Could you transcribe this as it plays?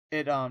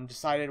it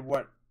decided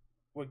what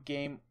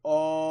game.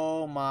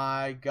 Oh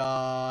my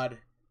god.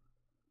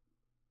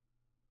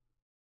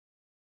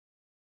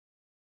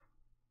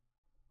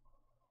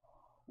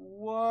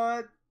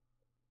 What?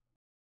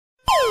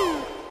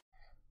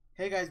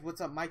 Hey guys, what's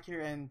up? Mike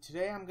here, and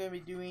today I'm gonna be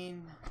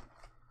doing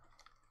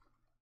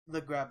the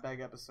grab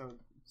bag episode.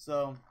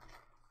 So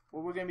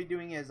what we're gonna be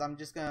doing is I'm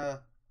just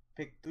gonna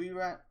pick three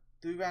random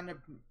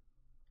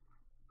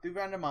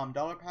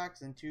dollar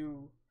packs and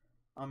two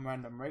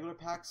random regular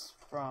packs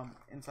from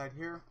inside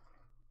here.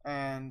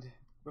 And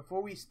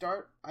before we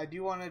start, I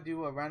do want to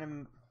do a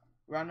random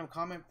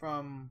comment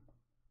from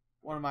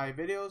one of my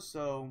videos,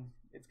 so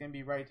it's gonna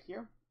be right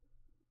here.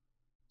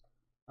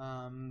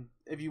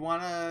 If you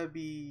want to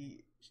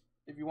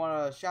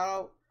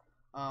shout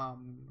out,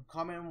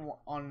 comment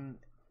on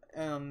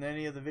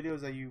any of the videos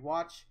that you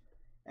watch,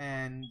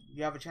 and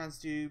you have a chance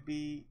to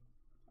be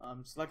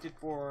selected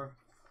for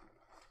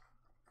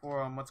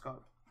what's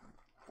called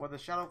for the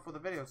shout out for the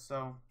video.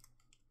 So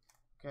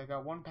okay, I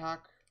got one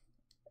pack.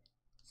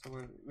 So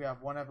we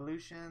have one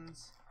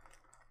evolutions,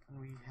 and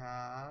we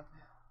have,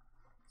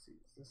 let's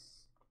see,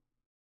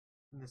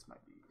 this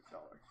might be $1.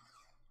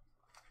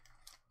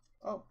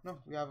 Oh no,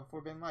 we have a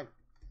forbidden light.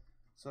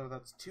 So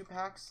that's 2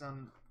 packs. So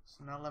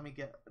now let me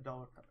get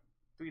 $1 pack,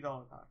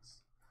 $3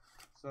 packs.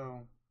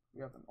 So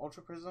we have an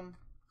Ultra Prism.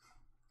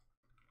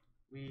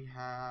 We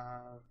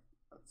have,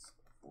 that's a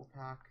full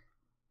pack.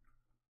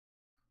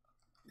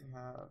 We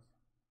have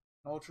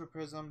an Ultra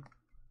Prism.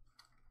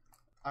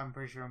 I'm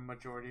pretty sure a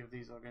majority of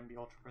these are going to be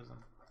Ultra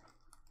Prism.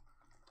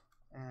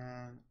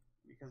 And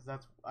because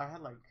I had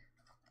like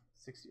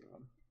 60 of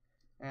them.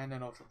 And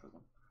an Ultra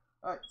Prism.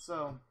 Alright,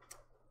 so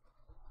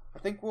I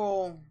think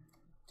we'll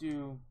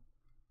do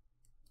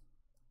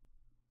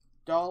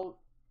we'll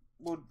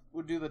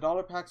do the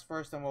dollar packs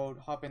first, and we'll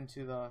hop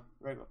into the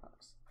regular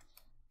packs.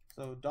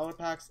 So dollar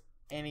packs,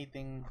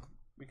 anything,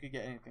 we could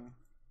get anything.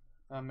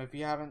 If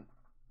you haven't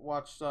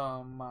watched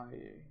my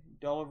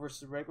dollar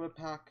versus regular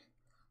pack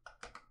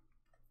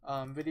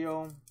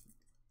video,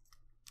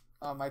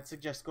 I'd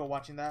suggest go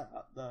watching that.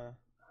 The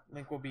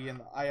link will be in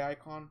the eye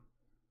icon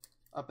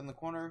up in the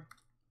corner.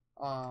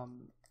 I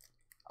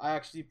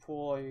actually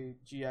pull a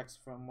GX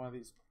from one of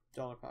these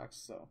dollar packs,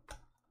 so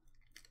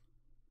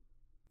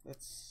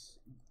let's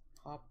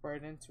hop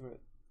right into it.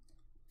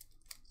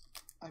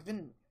 I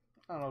don't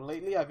know,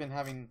 lately I've been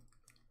having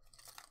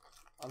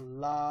a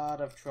lot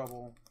of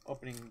trouble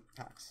opening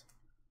packs.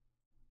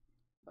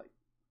 Like,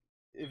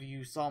 if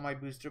you saw my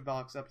booster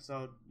box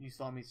episode, you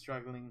saw me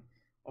struggling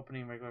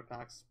opening regular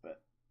packs.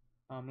 But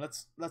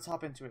let's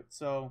hop into it.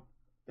 So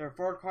there are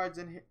 4 cards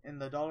in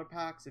the dollar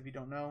packs. If you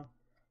don't know,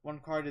 one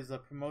card is a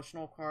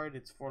promotional card.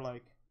 It's for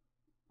like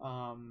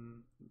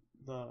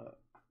the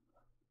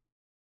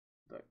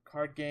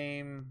card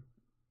game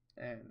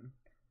and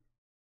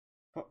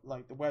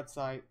like the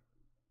website,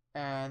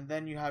 and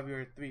then you have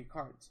your 3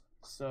 cards.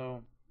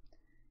 So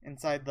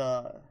inside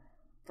the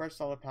first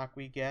dollar pack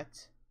we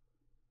get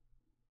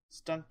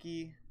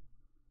Stunky,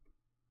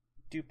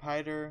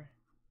 Dupiter,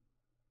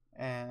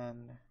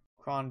 and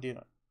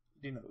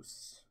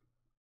Dinos.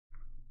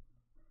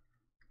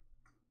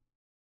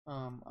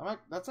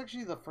 That's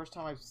actually the first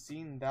time I've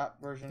seen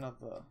that version of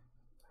the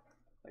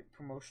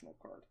promotional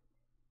card.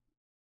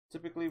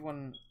 Typically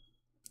when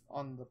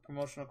on the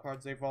promotional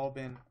cards, they've all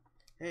been,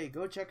 hey,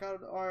 go check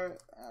out our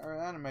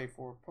anime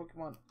for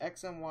Pokemon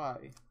X and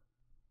Y.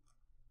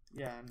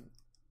 Yeah, and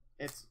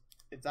it's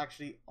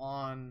actually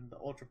on the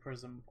Ultra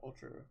Prism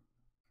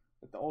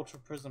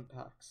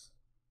packs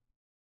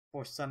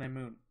for Sun and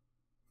Moon.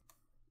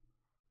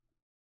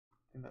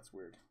 I think that's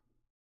weird.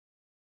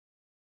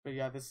 But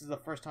yeah, this is the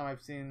first time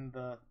I've seen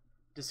the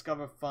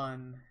Discover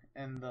Fun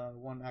and the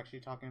one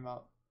actually talking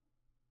about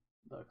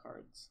the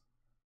cards.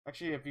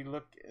 Actually, if you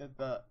look at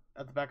the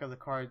back of the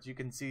cards, you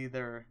can see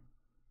their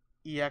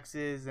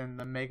EXs and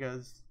the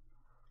Megas.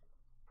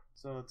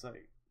 So it's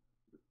like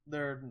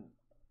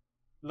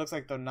looks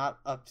like they're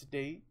not up to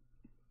date,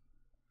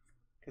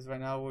 because right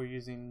now we're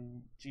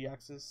using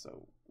GXs.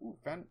 So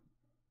Fan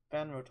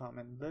Rotom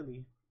and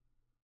Lily.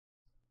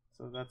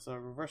 So that's a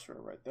reverse rare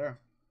right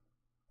there.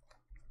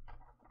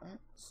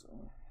 Alright,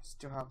 so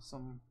still have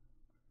some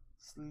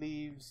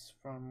sleeves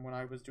from when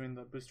I was doing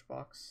the booster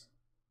box.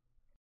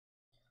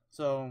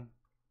 So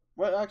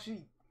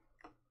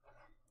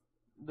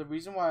the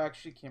reason why I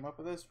actually came up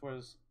with this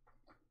was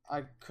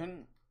I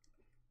couldn't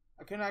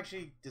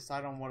actually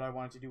decide on what I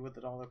wanted to do with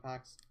the dollar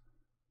packs.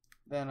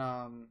 Then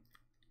I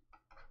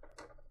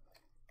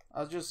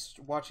was just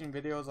watching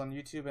videos on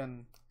YouTube,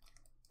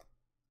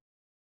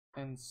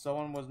 and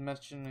someone was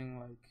mentioning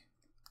like,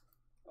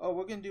 oh,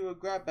 we're gonna do a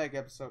grab bag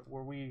episode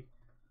where we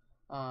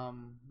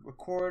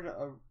record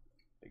a,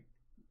 like,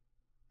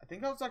 I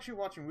think I was actually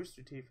watching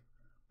Rooster Teeth,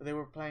 but they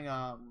were playing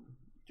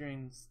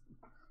during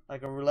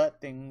like a roulette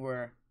thing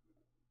where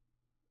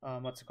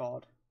what's it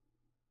called?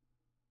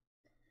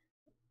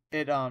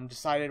 It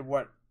decided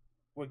what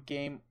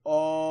game.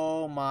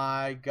 Oh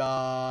my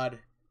god.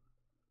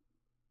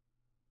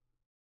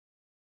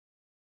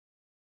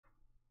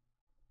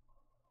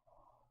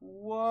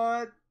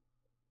 What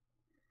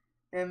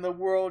in the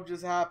world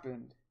just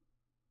happened?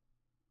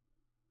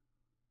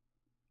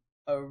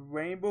 A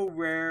Rainbow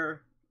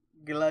Rare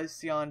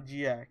Glaceon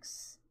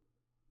GX.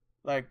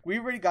 Like, we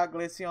already got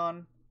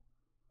Glaceon,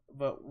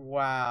 but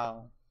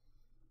wow.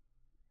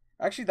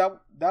 Actually, that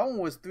one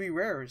was 3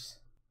 rares.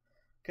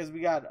 Because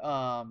we got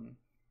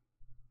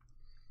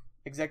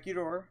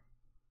Executor,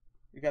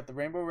 we got the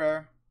Rainbow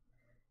Rare,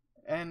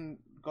 and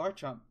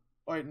Garchomp.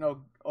 Oh wait,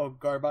 no,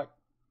 Garbite.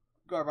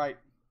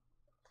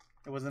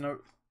 It wasn't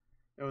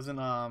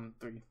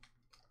 3.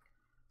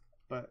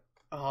 But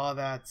oh,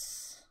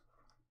 that's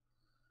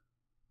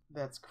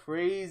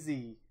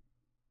crazy.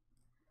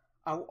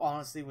 I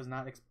honestly was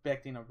not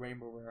expecting a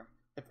Rainbow Rare.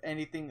 If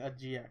anything, a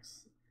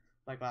GX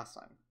like last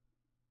time.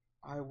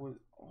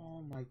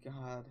 Oh my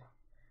god,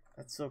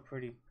 that's so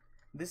pretty.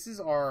 This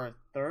is our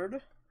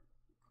 3rd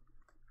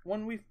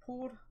one we've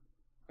pulled,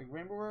 like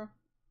Rainbow Rare.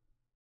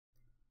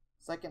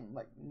 2nd,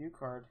 like, new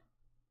card.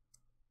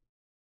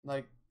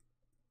 Like,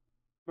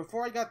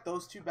 before I got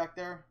those 2 back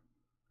there,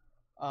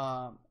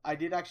 I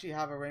did actually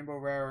have a Rainbow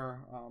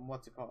Rare,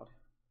 what's it called?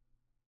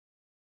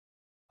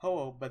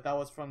 Ho-Oh, but that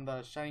was from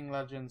the Shining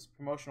Legends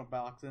promotional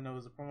box, and it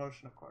was a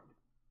promotional card.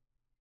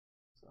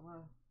 So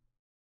I'm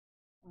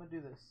gonna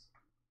do this.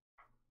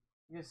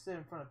 I'm gonna sit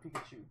in front of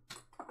Pikachu.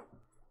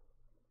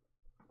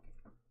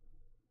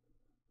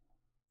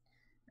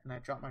 And I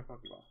dropped my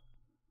Pokeball.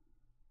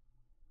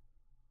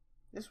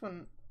 This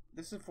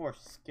is for a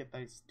skit that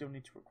I still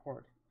need to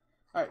record.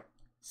 Alright,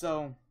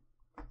 so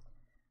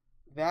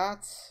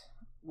that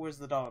was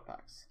the dollar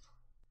packs.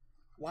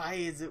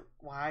 Why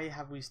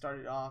have we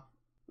started off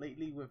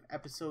lately with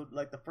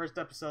the first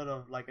episode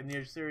of like a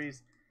new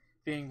series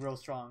being real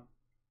strong?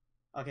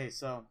 Okay,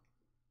 so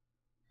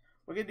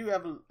we're gonna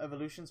do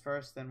evolutions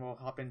first, then we'll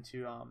hop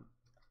into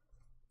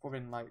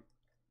Forbidden Light.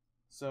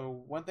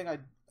 So one thing I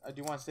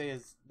do want to say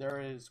is there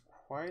is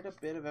quite a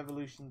bit of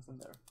evolutions in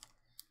there.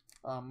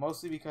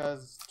 Mostly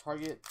because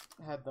Target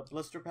had the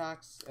blister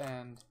packs,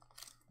 and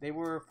they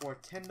were for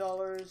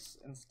 $10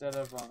 instead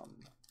of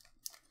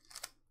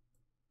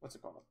what's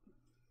it called?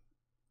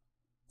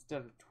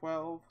 Instead of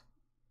 12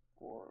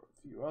 for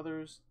a few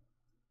others.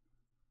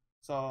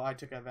 So I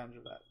took advantage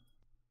of that.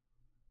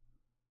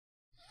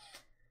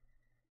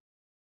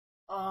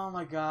 Oh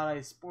my god,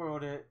 I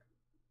spoiled it.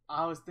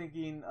 I was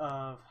thinking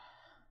of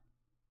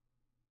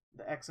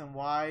the X and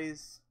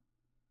Y's.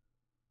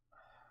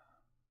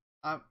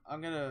 I'm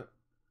gonna.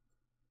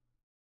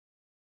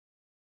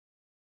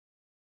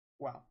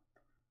 Wow.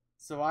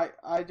 So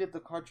I did the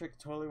card trick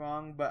totally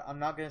wrong, but I'm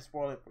not gonna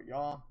spoil it for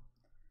y'all.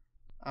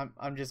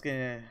 I'm just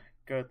gonna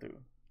go through.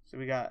 So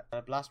we got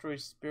a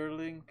Blastoise Spirit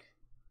Link,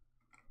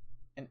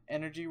 an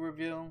Energy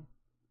Reveal,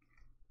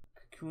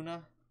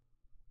 Kakuna,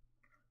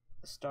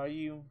 a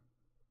Staryu,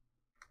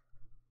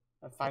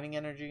 a Fighting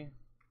Energy,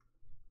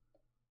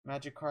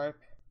 Magikarp,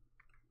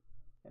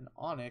 an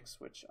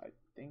Onix, which I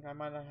think I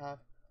might not have,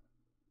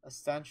 a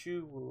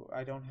Sandshrew, who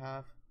I don't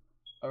have,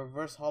 a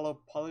Reverse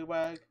Holo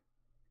Poliwag,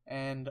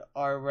 and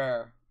our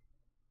rare,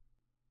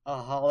 a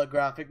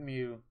holographic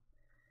Mew.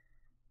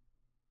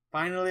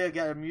 Finally, I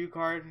got a Mew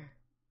card,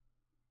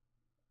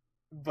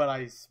 but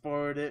I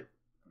spoiled it.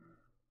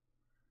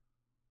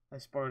 I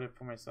spoiled it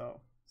for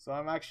myself. So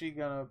I'm actually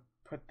gonna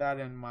put that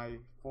in my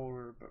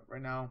folder, but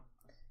right now,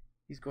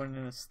 he's going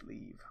in a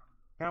sleeve.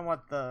 I kinda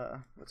want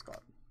what's it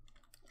called?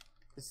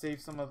 To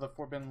save some of the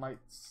Forbidden Light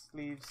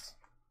sleeves,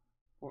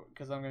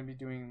 because I'm going to be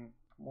doing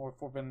more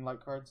Forbidden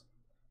Light cards.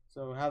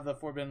 So have the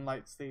Forbidden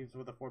Light sleeves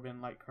with the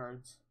Forbidden Light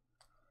cards.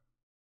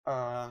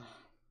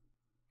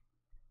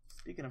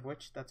 Speaking of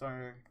which, that's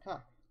our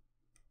pack.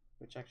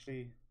 Which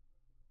actually,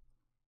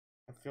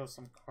 I feel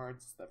some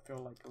cards that feel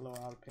like a little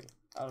out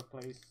of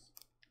place.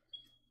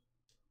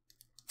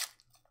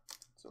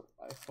 So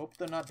I hope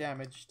they're not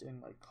damaged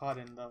and like caught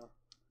in the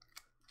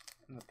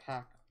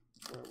pack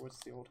where it was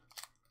sealed.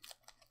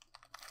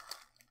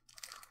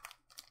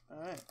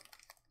 Alright.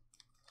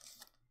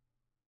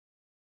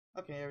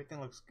 Okay, everything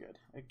looks good.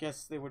 I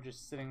guess they were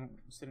just sitting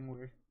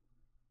weird.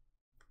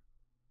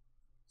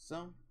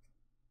 So,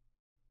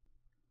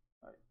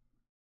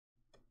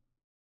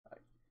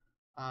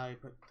 I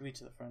put 3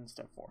 to the front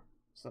instead of 4.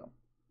 So,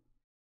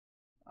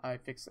 I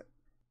fix it.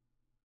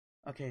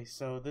 Okay,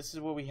 so this is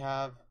what we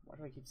have. Why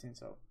do I keep saying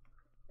so?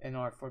 In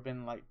our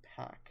Forbidden Light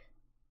pack.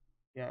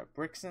 Yeah,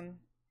 Braxton,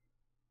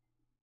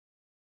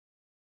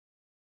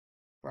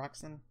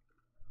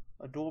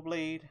 a Dual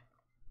Blade,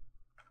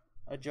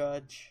 a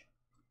Judge,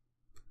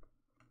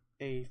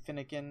 a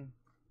Finnegan,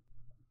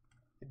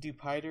 a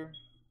Dewpider,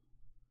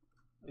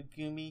 a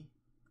Goomy,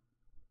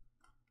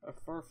 a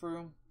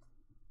Furfrou,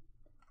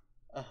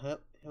 a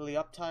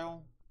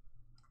Helioptile,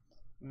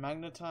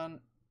 Magneton,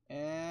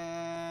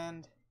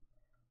 and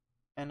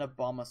an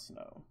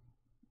Abomasnow.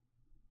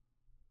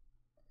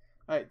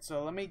 Alright,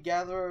 so let me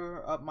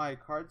gather up my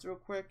cards real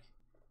quick,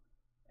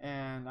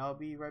 and I'll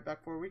be right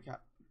back for a recap.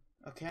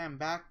 Okay, I'm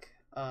back.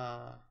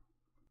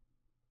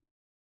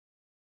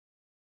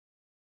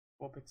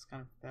 Vulpix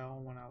kind of fell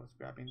when I was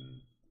grabbing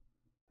the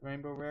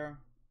Rainbow Rare.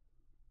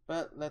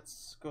 But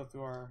let's go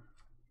through our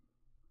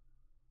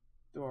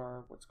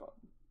what's called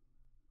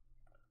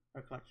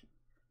our collection.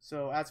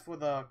 So as for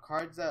the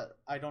cards that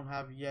I don't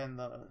have yet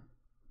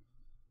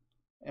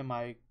in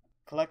my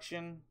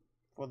collection,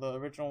 for the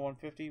original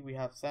 150, we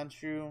have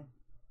Sandshrew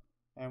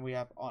and we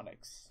have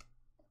Onyx.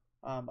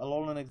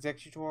 Alolan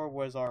Executor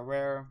was our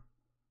rare.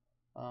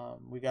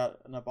 We got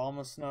an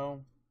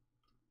Abomasnow.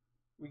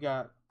 We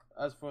got,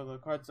 as for the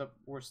cards that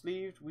were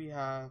sleeved, we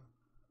have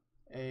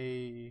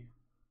a,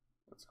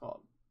 what's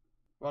called,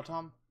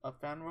 Rotom, a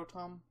Fan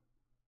Rotom,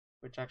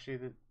 which actually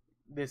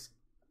this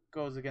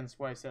goes against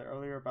what I said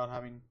earlier about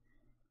having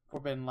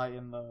Forbidden Light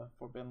in the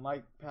Forbidden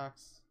Light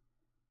packs.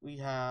 We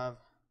have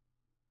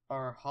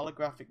our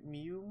holographic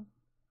Mew,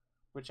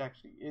 which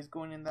actually is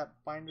going in that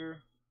binder,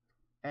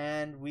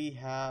 and we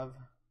have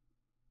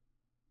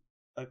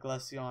a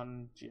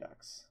Glaceon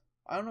GX.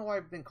 I don't know why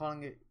I've been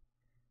calling it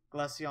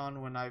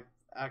Glaceon when I've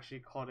actually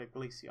called it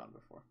Glaceon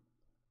before.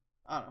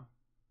 I don't know,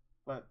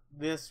 but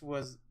this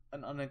was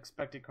an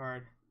unexpected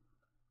card,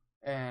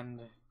 and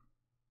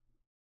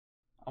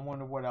I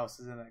wonder what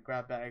else is in that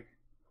grab bag.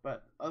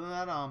 But other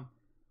than that,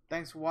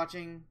 thanks for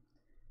watching.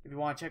 If you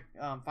want to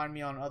check, find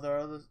me on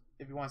others.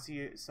 If you want to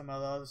see some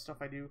of the other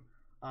stuff I do,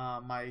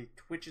 my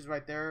Twitch is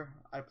right there.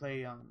 I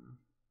play,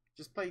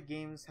 just play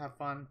games, have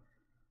fun.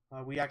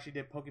 We actually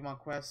did Pokemon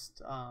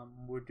Quest.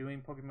 We're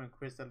doing Pokemon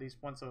Quest at least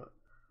once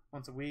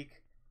a week.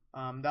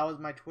 That was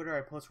my Twitter.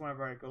 I post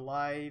whenever I go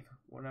live.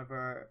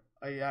 Whenever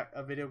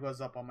a video goes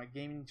up on my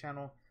gaming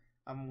channel,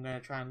 I'm gonna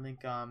try and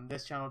link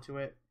this channel to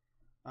it.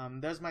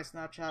 There's my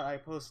Snapchat. I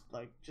post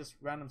like just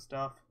random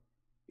stuff,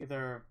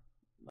 either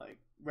like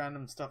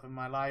random stuff in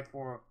my life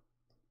or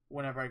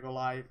whenever I go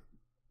live.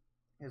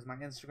 Here's my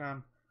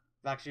Instagram.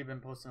 I've actually been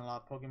posting a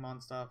lot of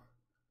Pokemon stuff,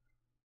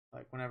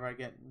 like whenever I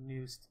get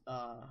new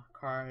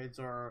cards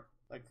or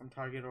like from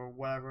Target or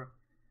whatever.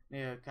 I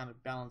need to kind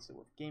of balance it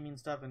with gaming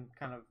stuff and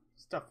kind of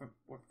stuff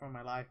from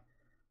my life.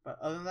 But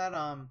other than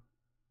that,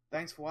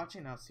 thanks for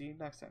watching. I'll see you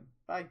next time.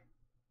 Bye.